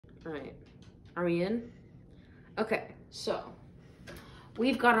All right. Are we in? Okay, so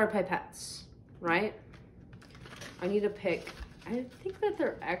we've got our pipettes, right? I need to pick, I think that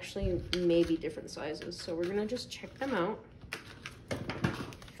they're actually maybe different sizes, so we're gonna just check them out.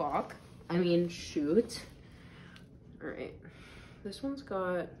 Fuck. I mean, shoot. All right. This one's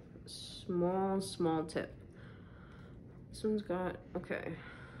got small tip. This one's got, okay.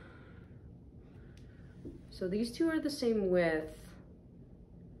 So these two are the same width,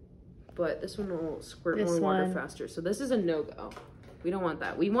 but this one will squirt more water faster. So this is a no-go. We don't want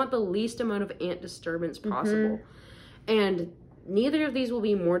that. We want the least amount of ant disturbance possible. And neither of these will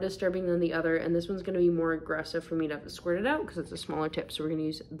be more disturbing than the other, and this one's gonna be more aggressive for me to have to squirt it out because it's a smaller tip. So we're gonna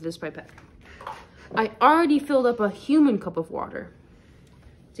use this pipette. I already filled up a human cup of water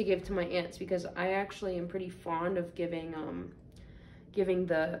to give to my ants because I actually am pretty fond of giving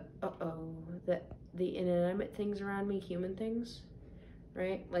the inanimate things around me human things,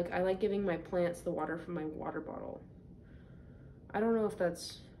 right? Like I like giving my plants the water from my water bottle. I don't know if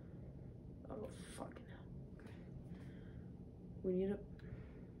that's, oh fucking hell. We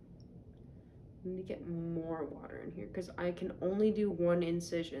need to get more water in here because I can only do one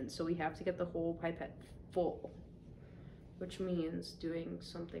incision, so we have to get the whole pipette full, which means doing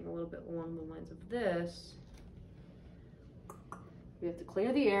something a little bit along the lines of this. We have to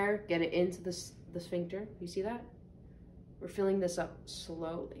clear the air, get it into the sphincter. You see that? We're filling this up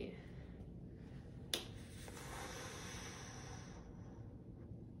slowly.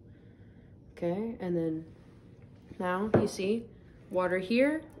 Okay, and then now you see water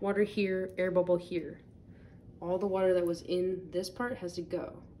here, air bubble here. All the water that was in this part has to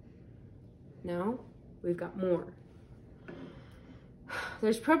go. Now we've got more.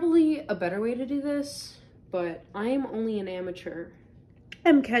 There's probably a better way to do this, but I am only an amateur.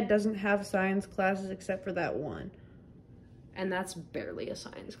 MCAT doesn't have science classes except for that one. And that's barely a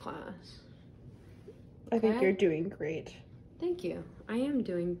science class. I think you're doing great. Thank you. I am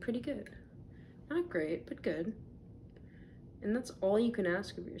doing pretty good. Not great, but good. And that's all you can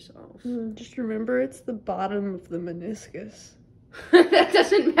ask of yourself. Just remember, it's the bottom of the meniscus. That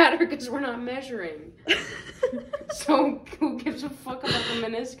doesn't matter because we're not measuring. So who gives a fuck about the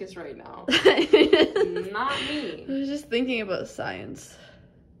meniscus right now? Not me. I was just thinking about science.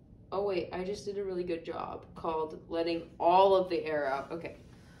 Oh wait, I just did a really good job called letting all of the air out. Okay.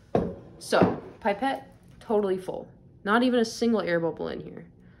 So, pipette, totally full. Not even a single air bubble in here.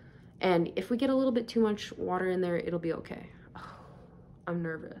 And if we get a little bit too much water in there, it'll be okay. Oh, I'm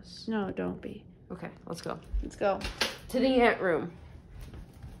nervous. No, don't be. Okay, let's go. Let's go. To the ant room.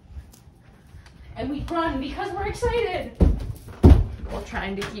 And we run because we're excited. While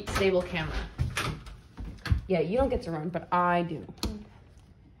trying to keep stable camera. Yeah, you don't get to run, but I do.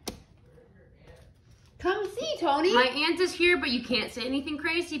 Come see, Tony. My aunt is here, but you can't say anything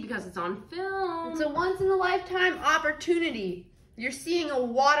crazy because it's on film. It's a once-in-a-lifetime opportunity. You're seeing a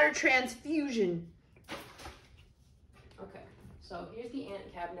water transfusion. Okay, so here's the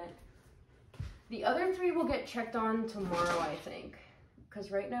ant cabinet. The other three will get checked on tomorrow, I think.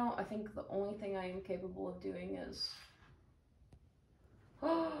 Because right now, I think the only thing I am capable of doing is...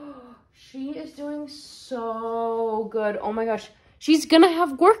 Oh, she is doing so good. Oh my gosh. She's gonna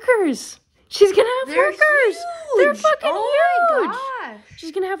have workers. She's gonna have workers. Huge. They're fucking huge. My gosh.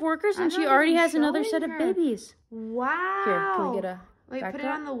 She's gonna have workers, and she already has another set of babies. Wow. Here, can we get a backdrop? Put it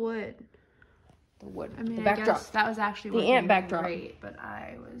on the wood. The wood. I mean, the backdrop. I guess that was actually the ant backdrop. Great, but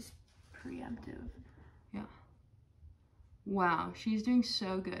I was preemptive. Yeah. Wow, she's doing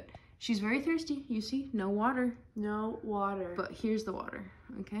so good. She's very thirsty. You see, no water. No water. But here's the water.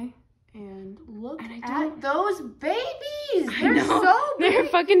 Okay. And look at those babies. They're so big. They're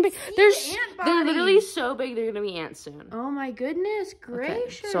fucking big. They're literally so big. They're gonna be ants soon. Oh my goodness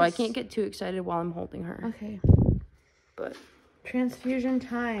gracious. Okay, so I can't get too excited while I'm holding her. Okay. But transfusion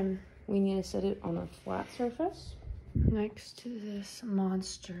time. We need to set it on a flat surface next to this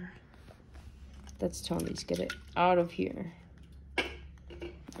monster. That's Tony's. Get it out of here.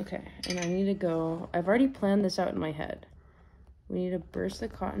 Okay, and I need to go. I've already planned this out in my head. We need to burst the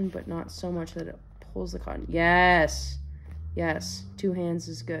cotton, but not so much that it pulls the cotton. Yes. Yes. 2 hands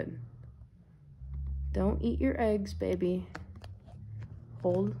is good. Don't eat your eggs, baby.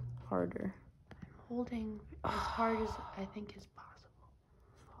 Hold harder. I'm holding as hard as I think is possible.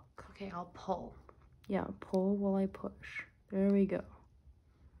 Fuck. Okay, I'll pull. Yeah, pull while I push. There we go.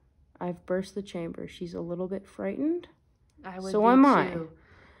 I've burst the chamber. She's a little bit frightened. So am I.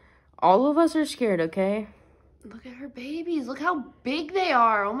 All of us are scared, okay? Look at her babies. Look how big they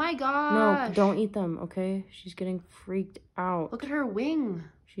are. Oh my gosh. No, don't eat them, okay? She's getting freaked out. Look at her wing.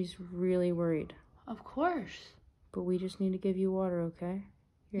 She's really worried. Of course. But we just need to give you water, okay?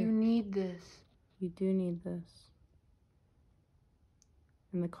 Here. You need this. You do need this.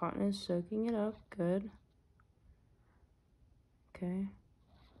 And the cotton is soaking it up. Good. Okay.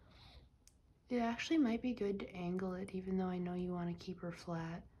 It actually might be good to angle it, even though I know you want to keep her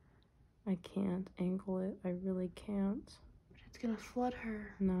flat. I can't angle it. I really can't. But it's going to flood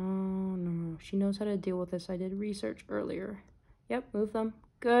her. No. She knows how to deal with this. I did research earlier. Yep, move them.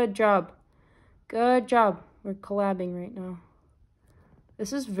 Good job. Good job. We're collabing right now.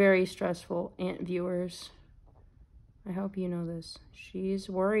 This is very stressful, Ant viewers. I hope you know this. She's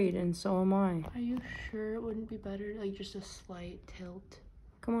worried, and so am I. Are you sure it wouldn't be better, like just a slight tilt?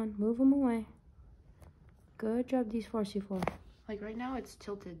 Come on, move them away. Good job, D4C4. Like right now, it's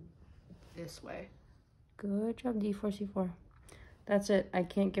tilted this way. Good job, D4C4. That's it. I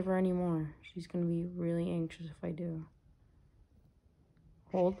can't give her any more. She's gonna be really anxious if I do.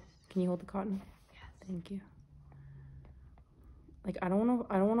 Hold. Can you hold the cotton? Yes. Thank you. Like I don't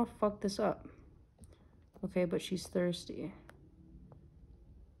wanna fuck this up. Okay, but she's thirsty.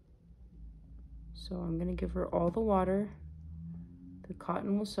 So I'm gonna give her all the water. The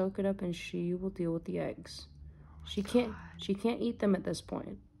cotton will soak it up and she will deal with the eggs. She can't eat them at this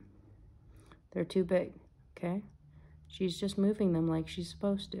point. They're too big, okay? She's just moving them like she's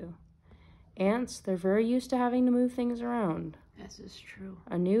supposed to. Ants, they're very used to having to move things around. This is true.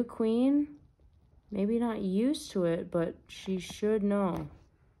 A new queen, maybe not used to it, but she should know.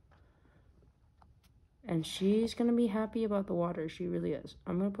 And she's gonna be happy about the water. She really is.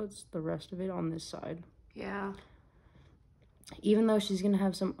 I'm gonna put the rest of it on this side. Yeah. Even though she's gonna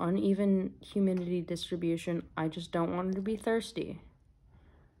have some uneven humidity distribution, I just don't want her to be thirsty.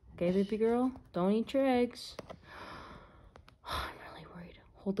 Okay, baby girl? Don't eat your eggs. I'm really worried.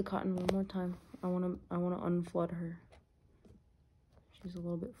 Hold the cotton one more time. I wanna unflood her. She's a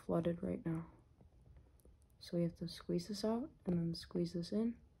little bit flooded right now. So we have to squeeze this out and then squeeze this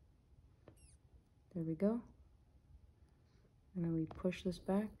in. There we go. And then we push this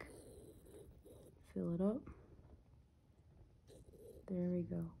back. Fill it up. There we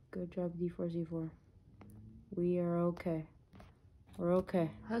go. Good job, D4Z4. We are okay. We're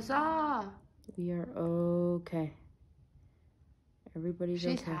okay. Huzzah! We are okay. Everybody's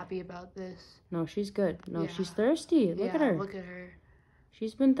okay. She's happy about this. No, she's good. No, she's thirsty. Look at her. Look at her.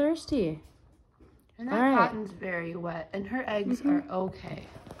 She's been thirsty. And that cotton's very wet. And her eggs are okay.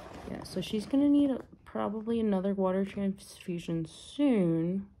 Yeah, so she's going to need probably another water transfusion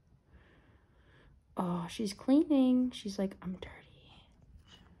soon. Oh, she's cleaning. She's like, I'm dirty.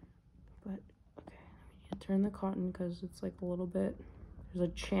 But, okay, I need to turn the cotton because it's like a little bit, there's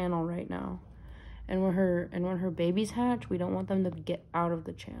a channel right now. And when her babies hatch, we don't want them to get out of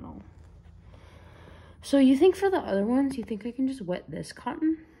the channel. So you think for the other ones, you think I can just wet this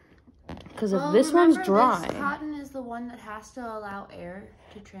cotton? Because if this one's dry... This cotton is the one that has to allow air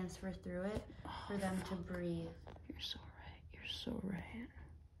to transfer through it for them to breathe. You're so right. You're so right.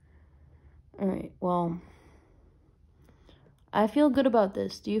 All right, well, I feel good about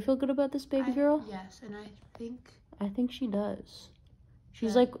this. Do you feel good about this, baby girl? Yes, and I think she does.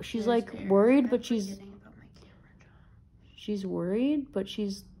 She's like worried, but she's worried, but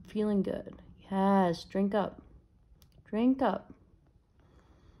she's feeling good. Yes, drink up. Drink up.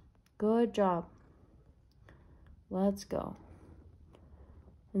 Good job. Let's go.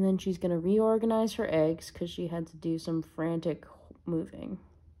 And then she's going to reorganize her eggs because she had to do some frantic moving.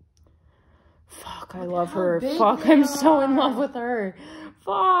 Fuck, I love her. Fuck, I'm so in love with her.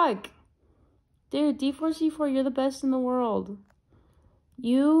 Fuck. Dude, D4C4, you're the best in the world.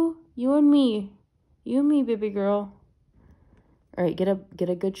 You and me. You and me, baby girl. All right, get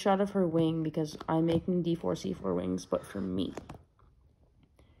a good shot of her wing because I'm making D4C4 wings, but for me.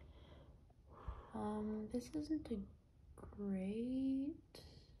 This isn't a great.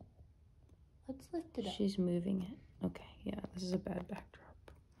 Let's lift it up. She's moving it. Okay, yeah, this is a bad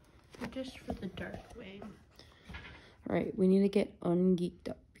backdrop. Just for the dark wing. All right, we need to get ungeeked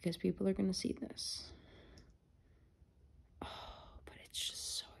up because people are gonna see this. Oh, but it's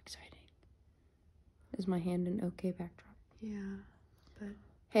just so exciting. Is my hand an okay backdrop? Yeah, but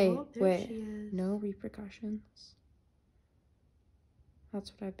hey, wait, no repercussions.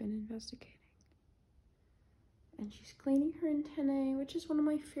 That's what I've been investigating. And she's cleaning her antennae, which is one of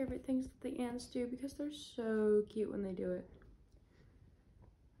my favorite things that the ants do because they're so cute when they do it.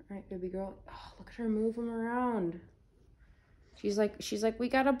 All right, baby girl. Oh, look at her move them around. She's like, we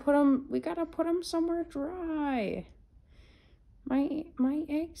gotta put them somewhere dry. My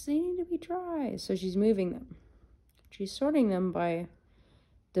eggs, they need to be dry. So she's moving them. She's sorting them by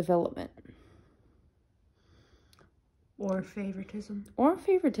development. Or favoritism. Or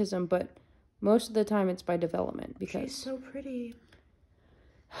favoritism, but most of the time it's by development because... She's so pretty.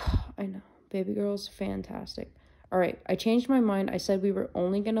 I know. Baby girl's fantastic. All right, I changed my mind. I said we were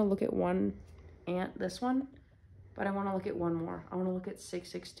only going to look at one ant, this one, but I want to look at one more. I want to look at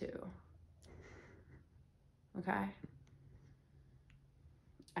 662. Okay?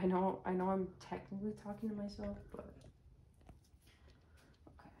 I know I'm technically talking to myself, but...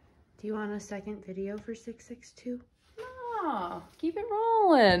 Okay. Do you want a second video for 662? No, keep it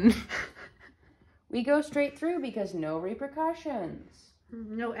rolling. We go straight through because no repercussions.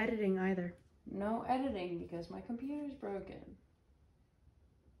 No editing either. No editing because my computer's broken.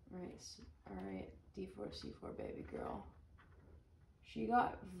 Alright, D4, C4, baby girl. She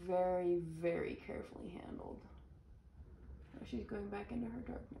got very, very carefully handled. Oh, she's going back into her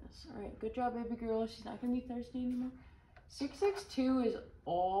darkness. Alright, good job, baby girl. She's not going to be thirsty anymore. 662 is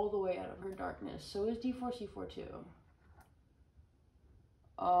all the way out of her darkness. So is D4, C4 too.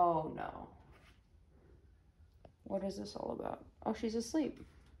 Oh no. What is this all about? Oh, she's asleep.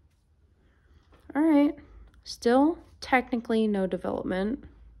 Alright. Still technically no development.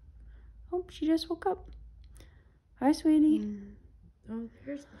 Oh, she just woke up. Hi, sweetie. Oh,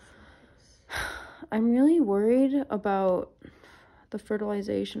 there's the flies. I'm really worried about the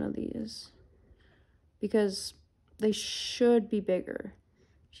fertilization of these. Because they should be bigger.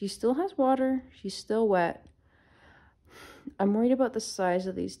 She still has water. She's still wet. I'm worried about the size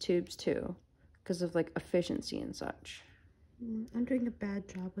of these tubes too. Because of like efficiency and such. I'm doing a bad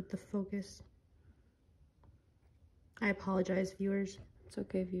job with the focus. I apologize, viewers. It's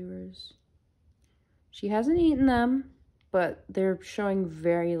okay, viewers. She hasn't eaten them, but they're showing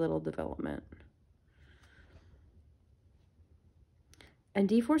very little development. And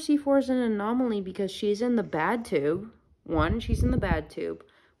D4C4 is an anomaly because she's in the bad tube. One, she's in the bad tube,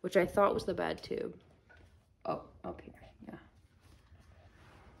 which I thought was the bad tube. Oh, up here, yeah.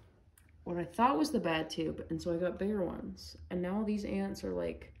 What I thought was the bad tube, and so I got bigger ones. And now these ants are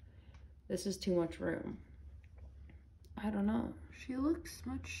like, this is too much room. I don't know. She looks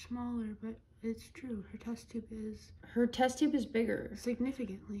much smaller, but it's true. Her test tube is... Her test tube is bigger.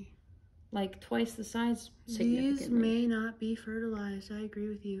 Significantly. Like twice the size, These may not be fertilized. I agree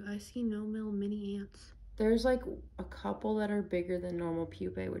with you. I see no male mini ants. There's like a couple that are bigger than normal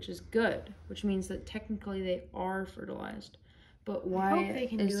pupae, which is good. Which means that technically they are fertilized. But why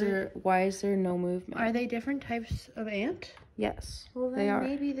is there no movement? Are they different types of ant? Yes, well, then they are.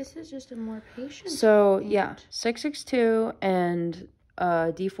 Maybe this is just a more patient So, ant. yeah, 662 and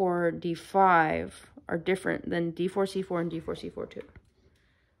D4, D5 are different than D4C4 and D4C4 too.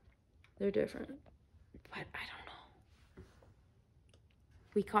 They're different. But I don't know.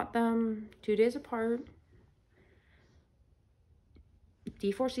 We caught them 2 days apart.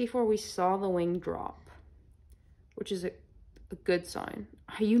 D4C4, we saw the wing drop, which is a good sign.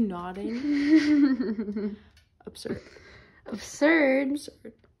 Are you nodding? Absurd. Absurd.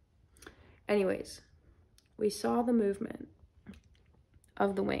 Anyways, we saw the movement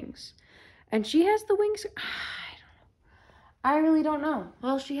of the wings. And she has the wings. I really don't know.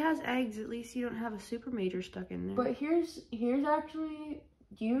 Well, she has eggs. At least you don't have a super major stuck in there. But here's actually,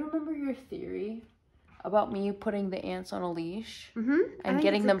 do you remember your theory about me putting the ants on a leash and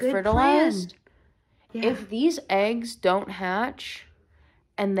getting them fertilized? Yeah. If these eggs don't hatch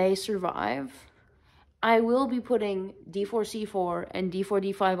and they survive, I will be putting D4C4 and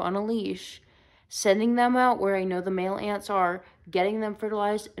D4D5 on a leash, sending them out where I know the male ants are, getting them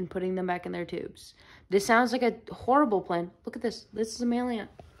fertilized, and putting them back in their tubes. This sounds like a horrible plan. Look at this. This is a male ant.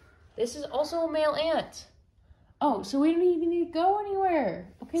 This is also a male ant. Oh, so we don't even need to go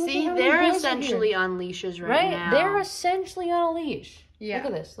anywhere. Okay, see, they're essentially on leashes right now. They're essentially on a leash. Yeah. Look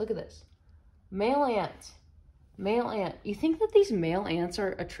at this. Look at this. Male ant. Male ant. You think that these male ants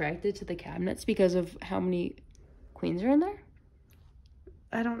are attracted to the cabinets because of how many queens are in there?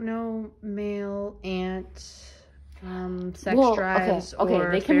 I don't know. Male ant sex drives or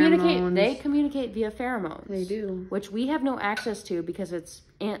pheromones. They communicate via pheromones. They do. Which we have no access to because it's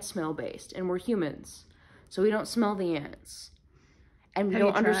ant smell based and we're humans. So we don't smell the ants. And we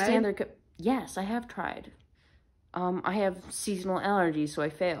don't understand their... Yes, I have tried. I have seasonal allergies, so I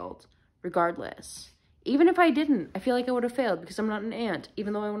failed. Regardless. Even if I didn't, I feel like I would have failed because I'm not an ant,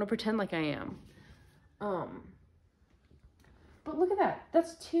 even though I want to pretend like I am. But look at that.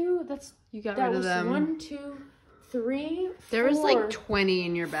 That's two. You got rid of them. 1, 2, 3, 4. There was like 20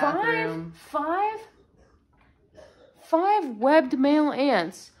 in your bathroom. Five webbed male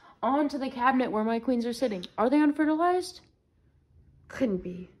ants onto the cabinet where my queens are sitting. Are they unfertilized? Couldn't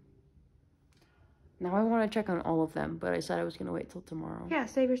be. Now I want to check on all of them, but I said I was going to wait till tomorrow. Yeah,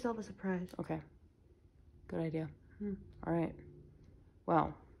 save yourself a surprise. Okay. Good idea. All right.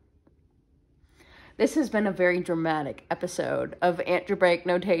 Well, this has been a very dramatic episode of algebraic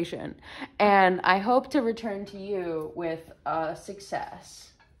notation, and I hope to return to you with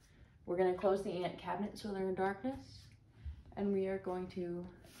success. We're going to close the ant cabinet so they're in darkness, and we are going to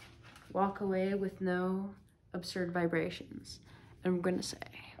walk away with no absurd vibrations. And I'm going to say,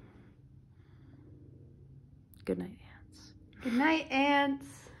 good night, ants. Good night, ants.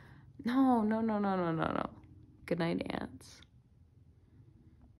 No. Good night, ants.